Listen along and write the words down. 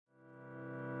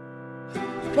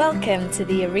Welcome to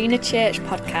the Arena Church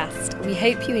podcast. We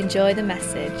hope you enjoy the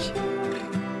message.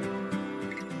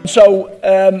 So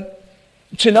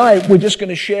tonight we're just going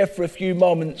to share for a few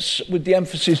moments, with the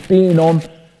emphasis being on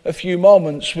a few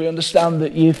moments. We understand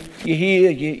that you're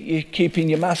here, you're keeping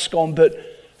your mask on, but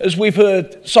as we've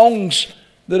heard songs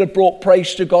that have brought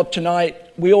praise to God tonight,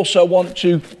 we also want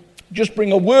to just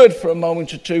bring a word for a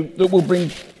moment or two that will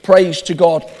bring praise to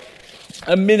God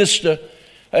and minister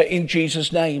in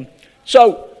Jesus' name.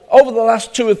 So, over the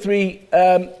last 2 or 3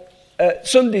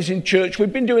 Sundays in church,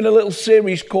 we've been doing a little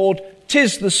series called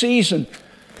 'Tis the Season.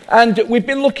 And we've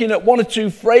been looking at 1 or 2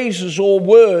 phrases or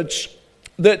words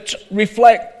that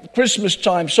reflect Christmas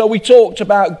time. So we talked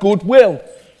about goodwill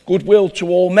to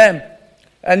all men.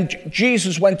 And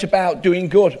Jesus went about doing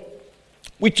good.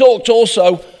 We talked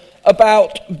also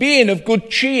about being of good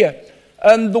cheer.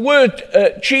 And the word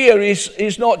cheer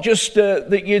is not just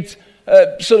that you'd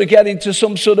sort of get into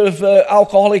some sort of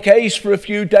alcoholic haze for a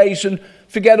few days and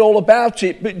forget all about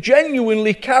it, but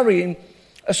genuinely carrying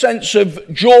a sense of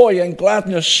joy and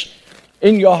gladness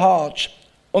in your heart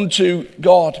unto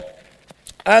God.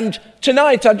 And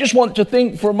tonight I just want to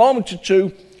think for a moment or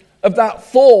two of that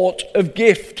thought of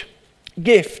gift.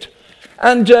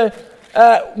 And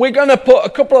we're going to put a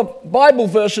couple of Bible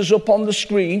verses up on the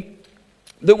screen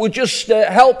that will just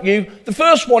help you. The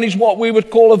first one is what we would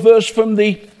call a verse from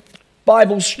the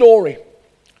Bible story.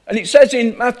 And it says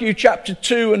in Matthew chapter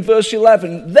 2 and verse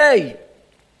 11, they,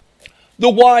 the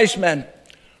wise men,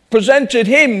 presented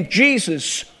him,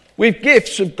 Jesus, with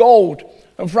gifts of gold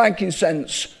and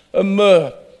frankincense and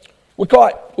myrrh. We're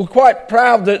quite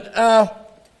proud that our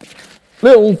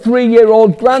little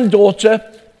 3-year-old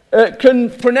granddaughter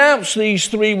can pronounce these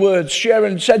 3 words.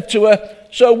 Sharon said to her,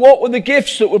 so what were the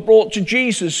gifts that were brought to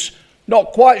Jesus?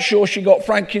 Not quite sure she got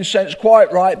frankincense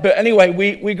quite right, but anyway,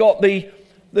 we got the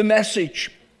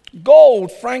message.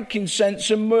 Gold, frankincense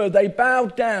and myrrh, they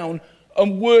bowed down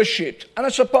and worshipped. And I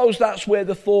suppose that's where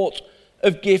the thought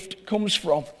of gift comes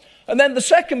from. And then the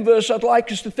second verse I'd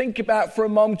like us to think about for a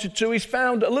moment or two is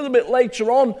found a little bit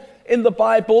later on in the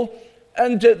Bible.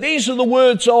 And these are the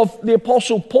words of the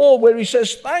Apostle Paul, where he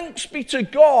says, thanks be to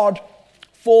God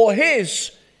for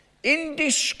his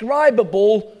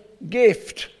indescribable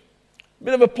gift.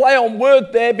 Bit of a play on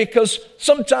word there, because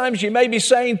sometimes you may be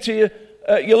saying to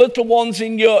your little ones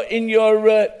in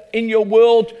your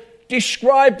world,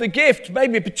 describe the gift,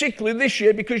 maybe particularly this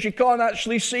year because you can't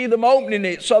actually see them opening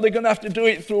it, so they're going to have to do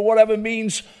it through whatever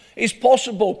means is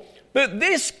possible. But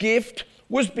this gift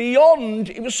was beyond,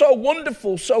 it was so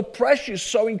wonderful, so precious,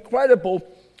 so incredible,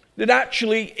 that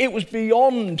actually it was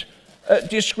beyond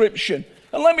description.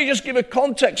 And let me just give a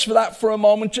context for that for a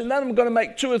moment, and then I'm going to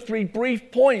make 2 or 3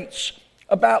 brief points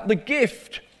about the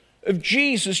gift of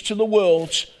Jesus to the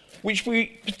world, which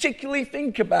we particularly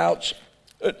think about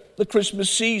at the Christmas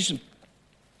season.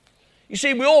 You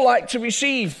see, we all like to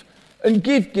receive and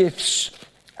give gifts.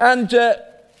 And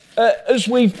as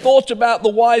we've thought about the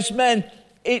wise men,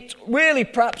 it really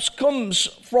perhaps comes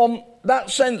from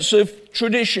that sense of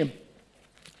tradition.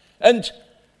 And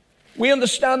we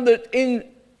understand that in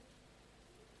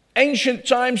ancient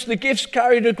times, the gifts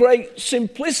carried a great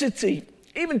simplicity.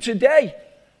 Even today,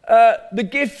 the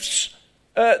gifts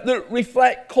that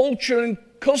reflect culture and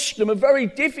custom are very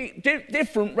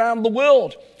different around the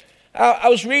world. I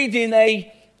was reading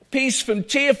a piece from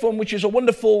Tearfund, which is a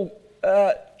wonderful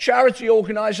charity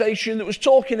organisation, that was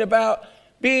talking about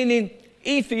being in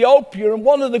Ethiopia, and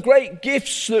one of the great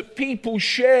gifts that people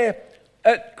share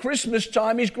at Christmas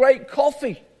time is great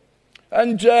coffee.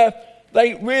 And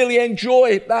they really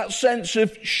enjoy that sense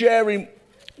of sharing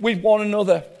with one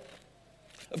another.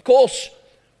 Of course,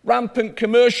 rampant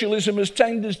commercialism has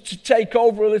tended to take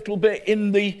over a little bit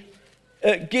in the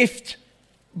gift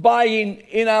buying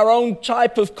in our own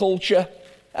type of culture,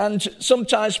 and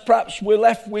sometimes perhaps we're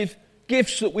left with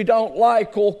gifts that we don't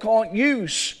like or can't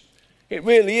use. It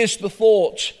really is the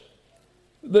thought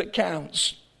that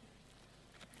counts.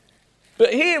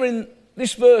 But here in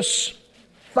this verse,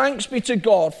 thanks be to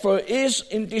God for his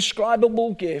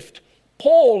indescribable gift,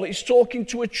 Paul is talking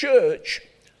to a church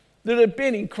that had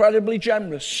been incredibly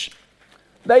generous.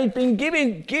 They'd been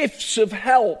giving gifts of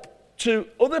help to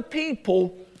other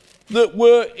people that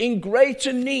were in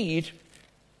greater need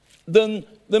than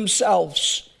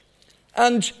themselves.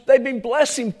 And they've been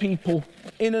blessing people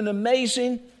in an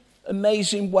amazing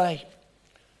way.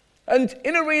 And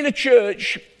in Arena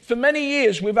Church, for many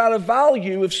years, we've had a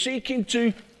value of seeking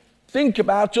to think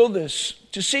about others,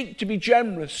 to seek to be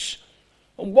generous.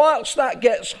 And whilst that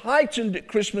gets heightened at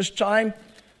Christmas time,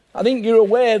 I think you're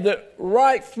aware that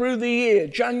right through the year,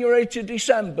 January to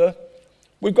December,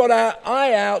 we've got our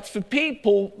eye out for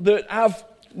people that have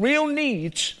real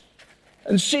needs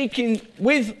and seeking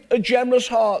with a generous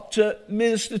heart to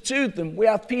minister to them. We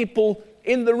have people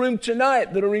in the room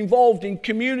tonight that are involved in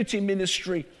community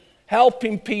ministry,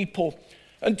 helping people.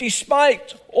 And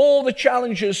despite all the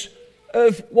challenges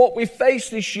of what we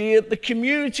faced this year, the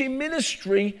community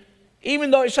ministry,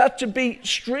 even though it's had to be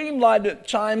streamlined at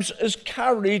times, has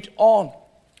carried on.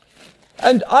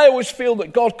 And I always feel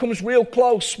that God comes real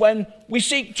close when we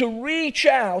seek to reach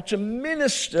out to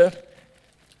minister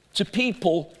to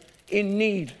people in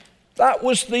need. That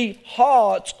was the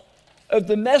heart of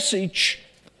the message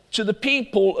to the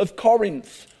people of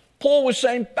Corinth. Paul was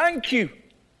saying, thank you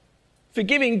for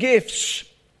giving gifts.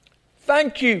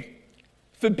 Thank you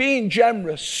for being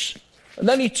generous. And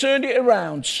then he turned it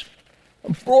around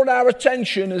and brought our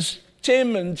attention, as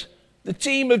Tim and the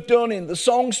team have done in the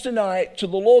songs tonight, to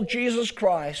the Lord Jesus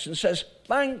Christ, and says,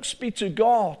 thanks be to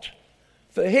God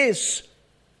for his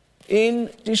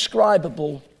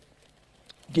indescribable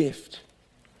gift.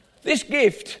 This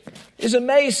gift is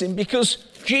amazing because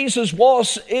Jesus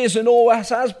was, is, and always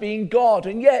has been God.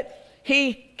 And yet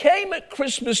he came at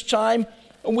Christmas time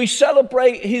and we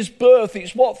celebrate his birth.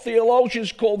 It's what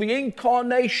theologians call the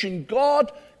incarnation,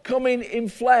 God coming in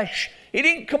flesh. He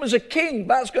didn't come as a king.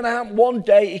 That's going to happen one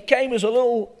day. He came as a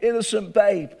little innocent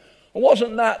babe. And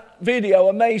wasn't that video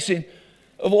amazing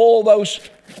of all those?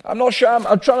 I'm not sure.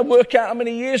 I'm trying to work out how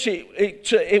many years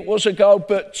it was ago,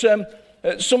 but some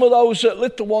of those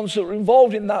little ones that were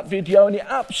involved in that video, and it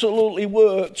absolutely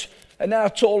worked, are now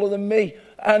taller than me.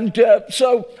 And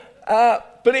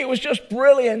but it was just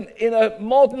brilliant in a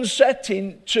modern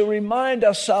setting to remind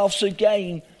ourselves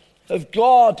again of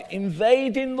God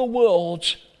invading the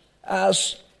world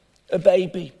as a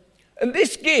baby. And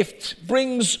this gift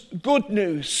brings good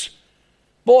news.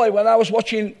 Boy, when I was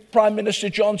watching Prime Minister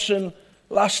Johnson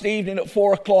last evening at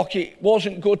 4 o'clock, it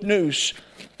wasn't good news.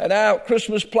 And our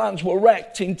Christmas plans were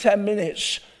wrecked in 10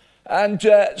 minutes. And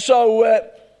there's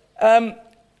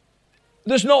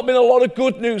not been a lot of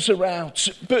good news around.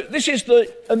 But this is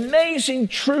the amazing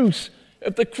truth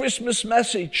of the Christmas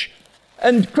message.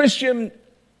 And Christian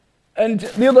and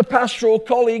the other pastoral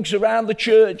colleagues around the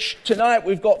church, tonight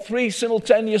we've got 3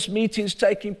 simultaneous meetings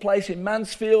taking place in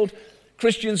Mansfield.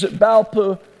 Christians at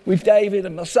Balpur with David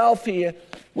and myself here.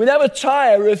 We never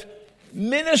tire of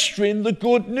ministering the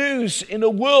good news in a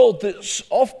world that's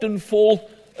often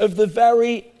full of the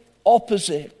very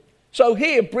opposite. So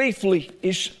here briefly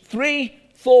is 3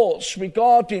 thoughts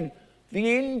regarding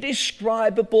the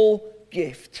indescribable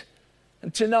gift.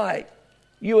 And tonight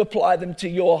you apply them to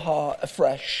your heart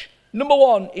afresh. Number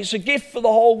 1, it's a gift for the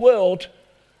whole world,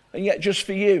 and yet just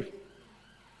for you.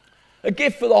 A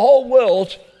gift for the whole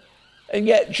world, and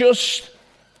yet just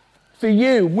for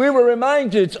you. We were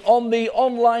reminded on the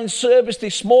online service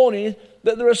this morning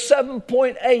that there are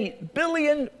 7.8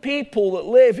 billion people that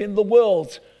live in the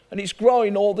world, and it's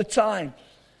growing all the time.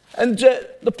 And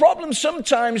the problem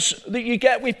sometimes that you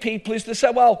get with people is they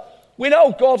say, well, we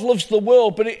know God loves the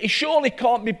world, but he surely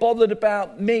can't be bothered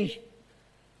about me.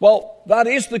 Well, that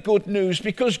is the good news,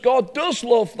 because God does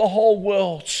love the whole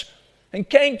world and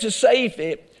came to save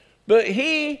it, but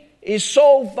he is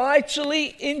so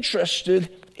vitally interested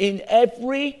in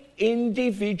every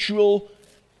individual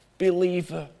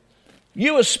believer.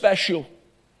 You are special.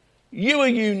 You are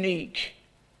unique.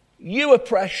 You are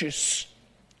precious.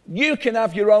 You can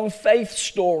have your own faith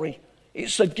story.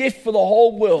 It's a gift for the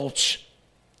whole world,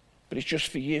 but it's just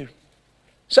for you.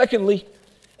 Secondly,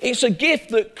 it's a gift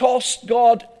that costs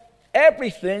God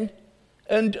everything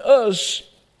and us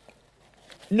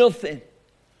nothing.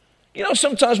 You know,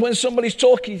 sometimes when somebody's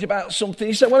talking about something,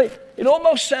 you say, well, it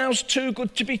almost sounds too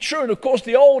good to be true. And of course,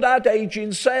 the old adage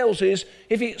in sales is,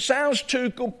 if it sounds too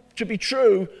good to be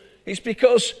true, it's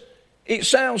because it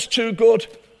sounds too good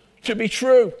to be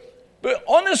true. But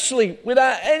honestly,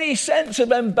 without any sense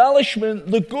of embellishment,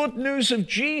 the good news of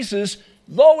Jesus,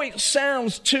 though it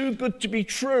sounds too good to be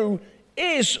true,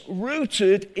 is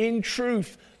rooted in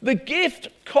truth. The gift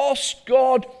cost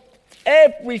God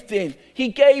everything. He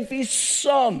gave his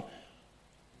son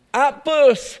at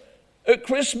birth, at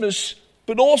Christmas,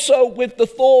 but also with the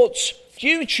thoughts,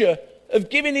 future, of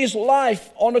giving his life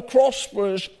on a cross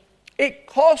for us. It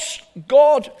cost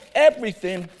God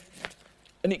everything,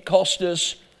 and it cost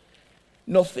us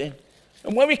nothing.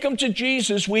 And when we come to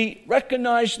Jesus, we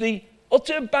recognize the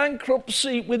utter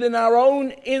bankruptcy within our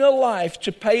own inner life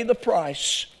to pay the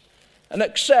price, and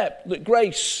accept that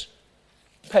grace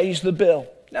pays the bill.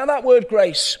 Now that word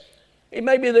grace, it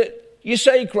may be that you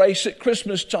say grace at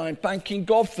Christmas time, thanking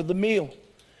God for the meal.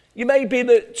 You may be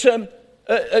that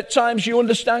at times you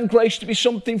understand grace to be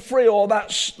something free, or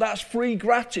that's free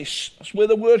gratis. That's where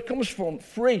the word comes from,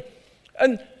 free.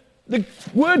 And the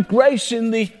word grace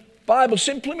in the Bible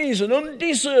simply means an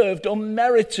undeserved,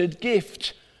 unmerited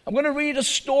gift. I'm going to read a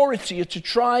story to you to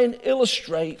try and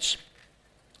illustrate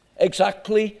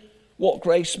exactly what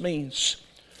grace means.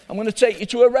 I'm going to take you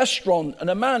to a restaurant, and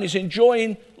a man is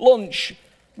enjoying lunch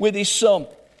with his son.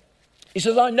 He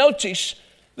says, I noticed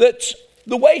that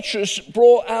the waitress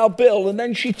brought our bill and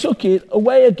then she took it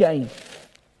away again.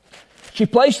 She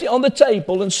placed it on the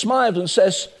table and smiled and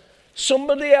says,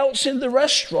 somebody else in the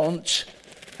restaurant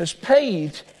has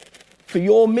paid for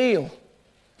your meal.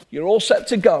 You're all set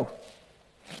to go.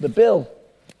 The bill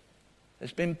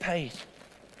has been paid.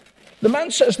 The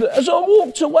man says that as I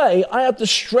walked away, I had the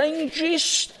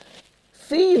strangest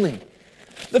feeling.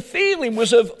 The feeling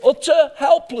was of utter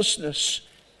helplessness.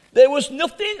 There was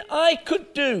nothing I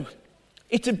could do.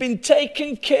 It had been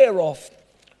taken care of.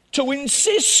 To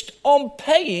insist on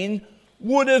paying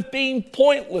would have been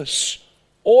pointless.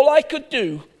 All I could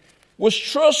do was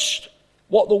trust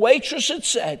what the waitress had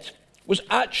said was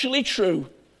actually true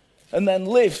and then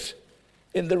live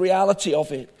in the reality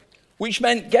of it, which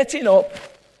meant getting up,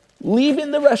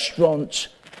 leaving the restaurant.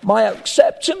 My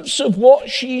acceptance of what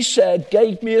she said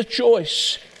gave me a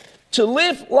choice to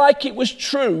live like it was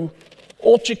true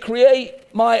or to create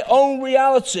my own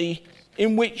reality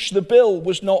in which the bill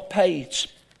was not paid.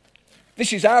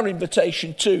 This is our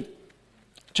invitation too,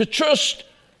 to trust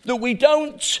that we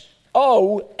don't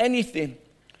owe anything,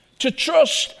 to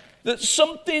trust that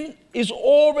something is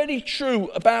already true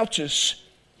about us,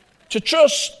 to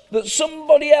trust that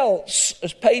somebody else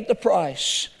has paid the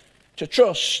price, to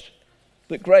trust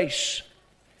that grace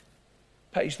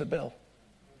pays the bill.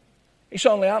 It's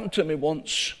only happened to me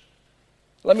once.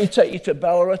 Let me take you to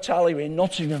Bella Italia in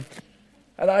Nottingham.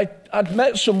 And I'd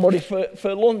met somebody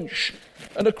for lunch.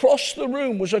 And across the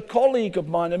room was a colleague of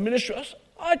mine, a minister. I said,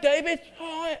 hi, David.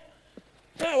 All right.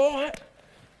 Yeah, all right.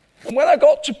 And when I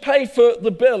got to pay for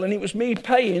the bill, and it was me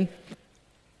paying,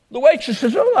 the waitress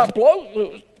says, oh, that bloke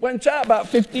that went out about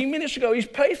 15 minutes ago, he's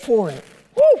paid for it.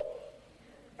 Woo!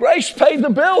 Grace paid the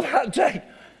bill that day.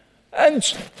 And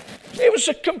it was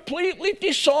a completely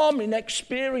disarming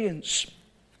experience.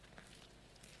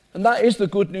 And that is the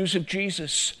good news of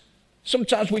Jesus.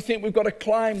 Sometimes we think we've got to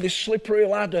climb this slippery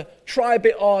ladder, try a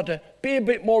bit harder, be a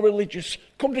bit more religious,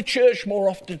 come to church more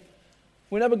often.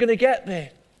 We're never going to get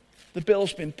there. The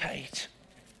bill's been paid.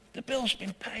 The bill's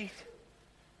been paid.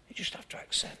 You just have to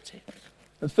accept it.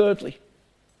 And thirdly,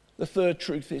 the third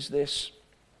truth is this,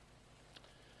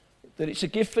 that it's a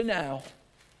gift for now,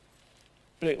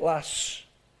 but it lasts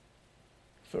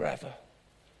forever.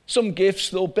 Some gifts,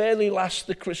 they'll barely last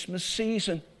the Christmas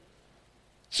season.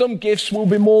 Some gifts will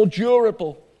be more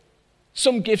durable.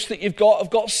 Some gifts that you've got have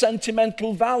got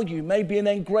sentimental value, maybe an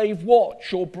engraved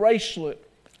watch or bracelet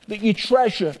that you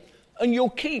treasure and you'll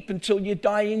keep until your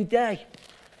dying day.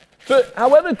 But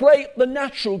however great the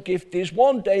natural gift is,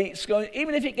 one day it's going,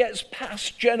 even if it gets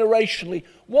passed generationally,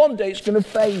 one day it's going to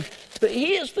fade. But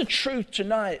here's the truth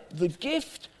tonight. The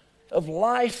gift of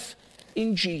life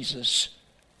in Jesus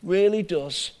really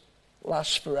does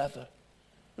last forever.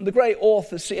 And the great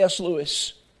author C.S.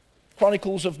 Lewis,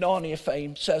 Chronicles of Narnia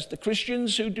fame, says the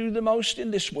Christians who do the most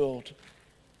in this world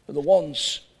are the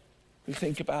ones who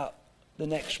think about the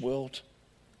next world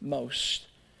most.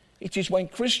 It is when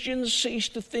Christians cease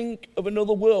to think of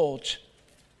another world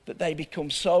that they become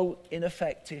so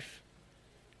ineffective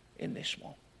in this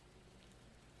one.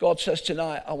 God says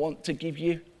tonight, I want to give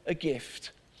you a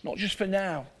gift, not just for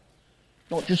now,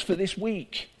 not just for this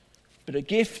week, but a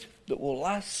gift that will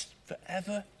last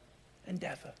forever and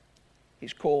ever.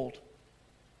 It's called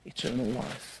eternal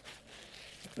life.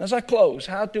 And as I close,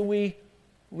 how do we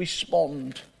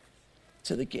respond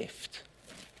to the gift?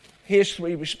 Here's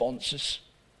 3 responses.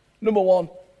 Number 1,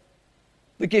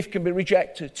 the gift can be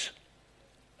rejected.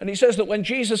 And he says that when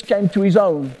Jesus came to his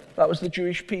own, that was the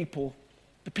Jewish people,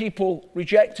 the people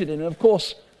rejected him, and of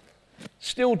course,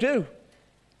 still do,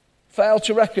 fail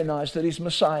to recognize that he's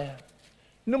Messiah.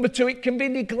 Number 2, it can be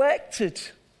neglected.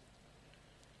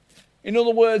 In other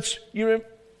words,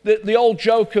 the old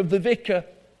joke of the vicar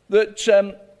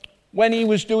that when he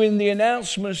was doing the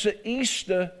announcements at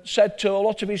Easter, said to a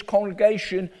lot of his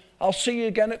congregation, I'll see you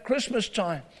again at Christmas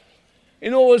time.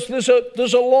 In other words,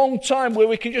 there's a long time where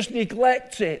we can just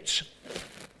neglect it,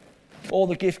 or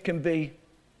the gift can be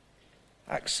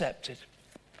accepted.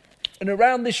 And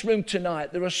around this room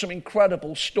tonight, there are some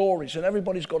incredible stories, and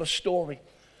everybody's got a story.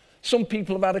 Some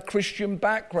people have had a Christian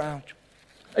background,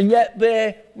 and yet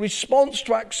their response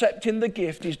to accepting the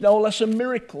gift is no less a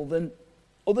miracle than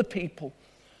other people.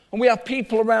 And we have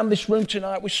people around this room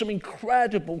tonight with some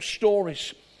incredible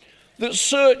stories. that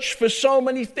searched for so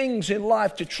many things in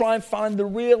life to try and find the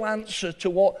real answer to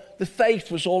what the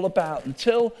faith was all about,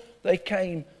 until they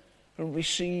came and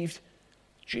received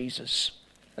Jesus.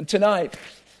 And tonight,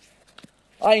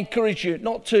 I encourage you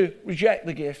not to reject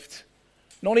the gift,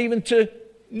 not even to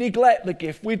neglect the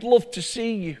gift. We'd love to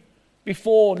see you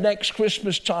before next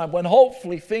Christmas time, when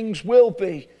hopefully things will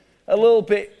be a little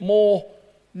bit more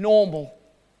normal.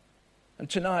 And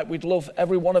tonight, we'd love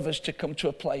every one of us to come to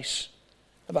a place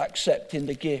of accepting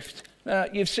the gift. Now,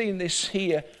 you've seen this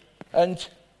here, and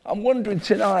I'm wondering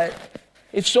tonight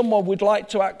if someone would like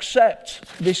to accept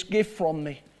this gift from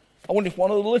me. I wonder if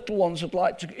one of the little ones would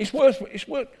like to. It's worth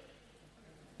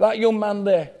that young man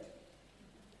there.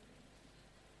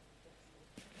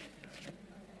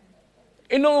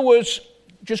 In other words,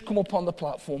 just come up on the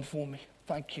platform for me.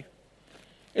 Thank you.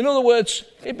 In other words,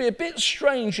 it'd be a bit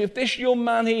strange if this young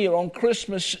man here on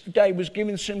Christmas Day was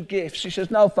given some gifts. He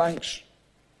says, no thanks,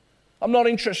 I'm not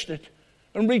interested,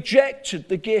 and rejected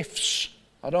the gifts.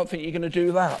 I don't think you're going to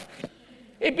do that.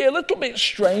 It'd be a little bit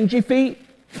strange if he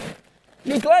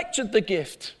neglected the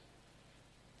gift.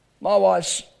 My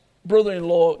wife's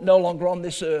brother-in-law, no longer on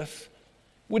this earth,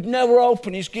 would never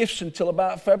open his gifts until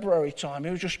about February time.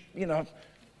 He was just, he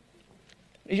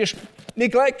just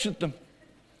neglected them.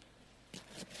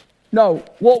 No,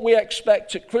 what we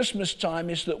expect at Christmas time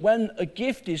is that when a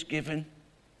gift is given,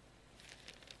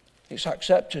 it's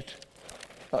accepted.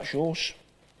 That's yours.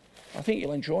 I think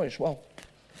you'll enjoy as well.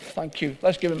 Thank you.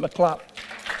 Let's give him a clap.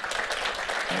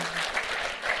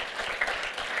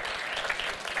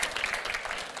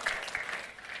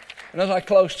 And as I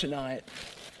close tonight,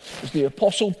 as the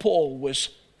Apostle Paul was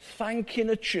thanking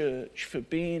a church for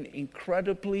being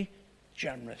incredibly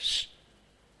generous,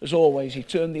 as always, he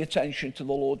turned the attention to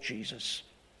the Lord Jesus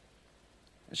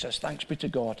and says, thanks be to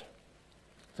God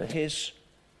for his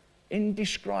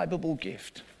indescribable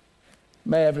gift.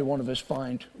 May every one of us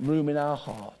find room in our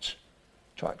heart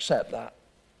to accept that.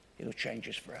 It'll change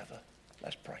us forever.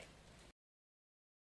 Let's pray.